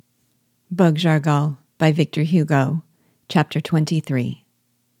Bug Jargal by Victor Hugo, Chapter 23.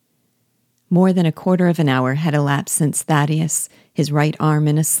 More than a quarter of an hour had elapsed since Thaddeus, his right arm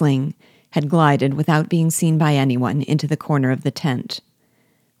in a sling, had glided without being seen by anyone into the corner of the tent,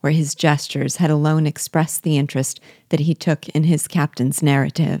 where his gestures had alone expressed the interest that he took in his captain's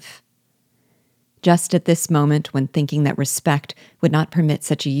narrative. Just at this moment, when thinking that respect would not permit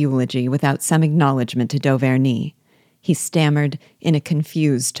such a eulogy without some acknowledgment to d'Auverney, he stammered in a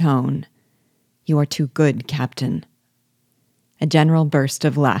confused tone, "You are too good, Captain." A general burst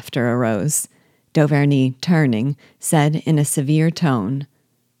of laughter arose. D'Auverney, turning, said in a severe tone,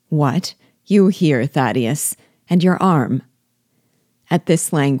 "What? You here, Thaddeus? And your arm?" At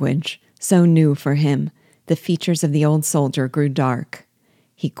this language, so new for him, the features of the old soldier grew dark.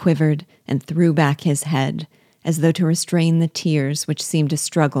 He quivered and threw back his head, as though to restrain the tears which seemed to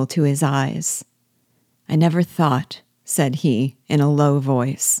struggle to his eyes. "I never thought," said he in a low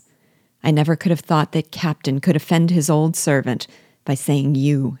voice, "I never could have thought that Captain could offend his old servant by saying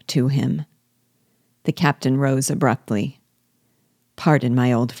you to him." The captain rose abruptly. "Pardon,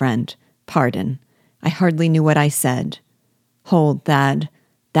 my old friend, pardon. I hardly knew what I said. Hold, Thad,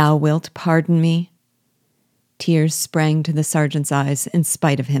 thou wilt pardon me?" Tears sprang to the sergeant's eyes in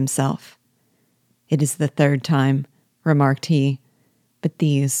spite of himself. "It is the third time," remarked he, "but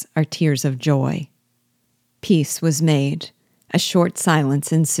these are tears of joy." Peace was made. A short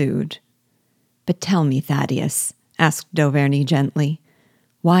silence ensued. "But tell me, Thaddeus," asked d'Auverney gently,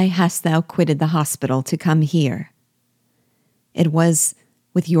 "why hast thou quitted the hospital to come here?" "It was,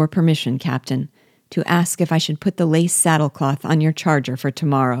 with your permission, Captain, to ask if I should put the lace saddlecloth on your charger for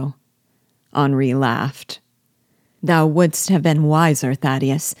tomorrow." Henri laughed. "Thou wouldst have been wiser,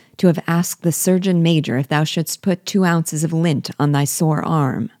 Thaddeus, to have asked the surgeon major if thou shouldst put 2 ounces of lint on thy sore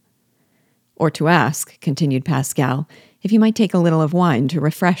arm." "Or to ask," continued Pascal, "if you might take a little of wine to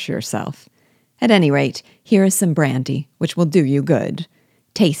refresh yourself. At any rate, here is some brandy, which will do you good.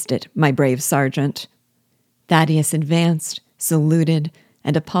 Taste it, my brave sergeant." Thaddeus advanced, saluted,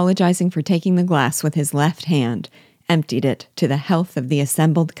 and apologizing for taking the glass with his left hand, emptied it to the health of the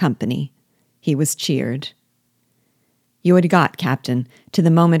assembled company. He was cheered. "You had got, Captain, to the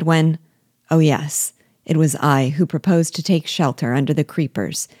moment when— oh yes, it was I who proposed to take shelter under the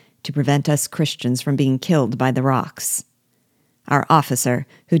creepers to prevent us Christians from being killed by the rocks. Our officer,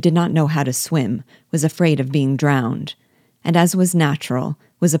 who did not know how to swim, was afraid of being drowned, and as was natural,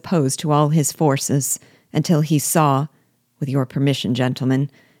 was opposed to all his forces, until he saw, with your permission, gentlemen,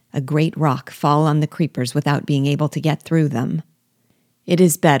 a great rock fall on the creepers without being able to get through them. 'It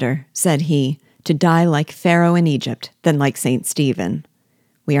is better,' said he, 'to die like Pharaoh in Egypt than like St. Stephen.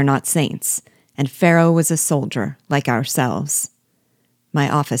 We are not saints, and Pharaoh was a soldier like ourselves.' My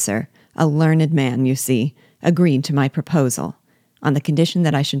officer, a learned man, you see, agreed to my proposal, on the condition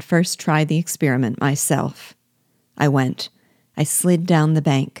that I should first try the experiment myself. I went. I slid down the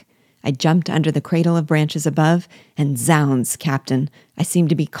bank. I jumped under the cradle of branches above, and zounds, Captain, I seemed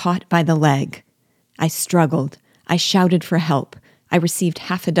to be caught by the leg. I struggled. I shouted for help. I received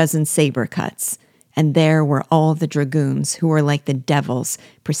 6 saber cuts, and there were all the dragoons who were like the devils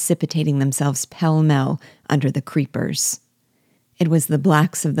precipitating themselves pell-mell under the creepers. It was the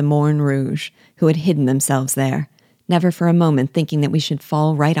blacks of the Morne Rouge who had hidden themselves there, never for a moment thinking that we should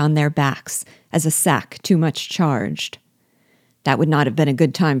fall right on their backs as a sack too much charged. That would not have been a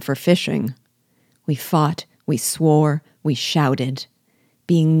good time for fishing. We fought, we swore, we shouted.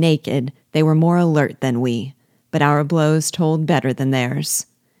 Being naked, they were more alert than we, but our blows told better than theirs.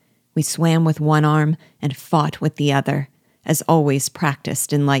 We swam with one arm and fought with the other, as always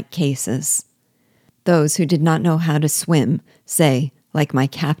practiced in like cases. Those who did not know how to swim, say, like my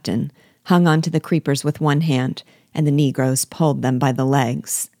captain, hung onto the creepers with one hand, and the Negroes pulled them by the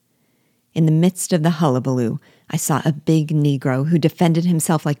legs. In the midst of the hullabaloo, I saw a big Negro who defended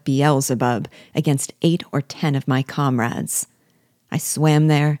himself like Beelzebub against 8 or 10 of my comrades. I swam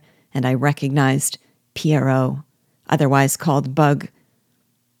there, and I recognized Pierrot, otherwise called Bug.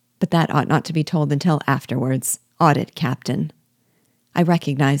 But that ought not to be told until afterwards, ought it, Captain? I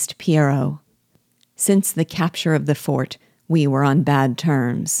recognized Pierrot. Since the capture of the fort, we were on bad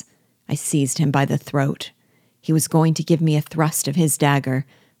terms. I seized him by the throat. He was going to give me a thrust of his dagger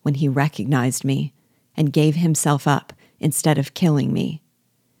when he recognized me and gave himself up instead of killing me.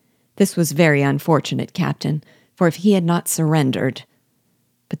 This was very unfortunate, Captain, for if he had not surrendered—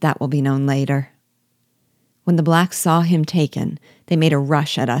 but that will be known later. When the blacks saw him taken, they made a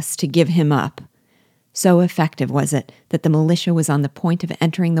rush at us to give him up. So effective was it that the militia was on the point of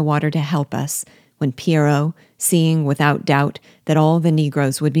entering the water to help us, when Pierrot, seeing without doubt that all the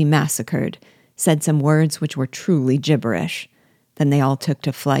Negroes would be massacred, said some words which were truly gibberish. Then they all took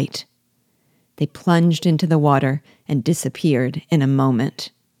to flight. They plunged into the water and disappeared in a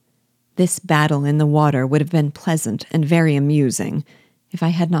moment. This battle in the water would have been pleasant and very amusing if I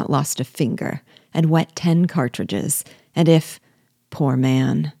had not lost a finger and wet 10 cartridges, and if, poor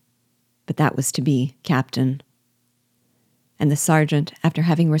man, but that was to be, Captain. And the sergeant, after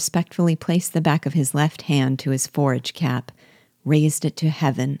having respectfully placed the back of his left hand to his forage cap, raised it to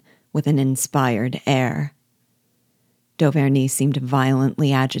heaven with an inspired air. D'Auverney seemed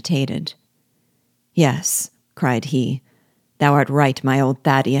violently agitated. "Yes," cried he, "thou art right, my old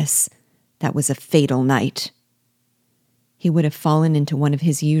Thaddeus. That was a fatal night." He would have fallen into one of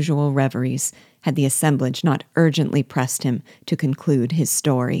his usual reveries had the assemblage not urgently pressed him to conclude his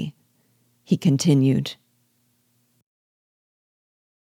story. He continued,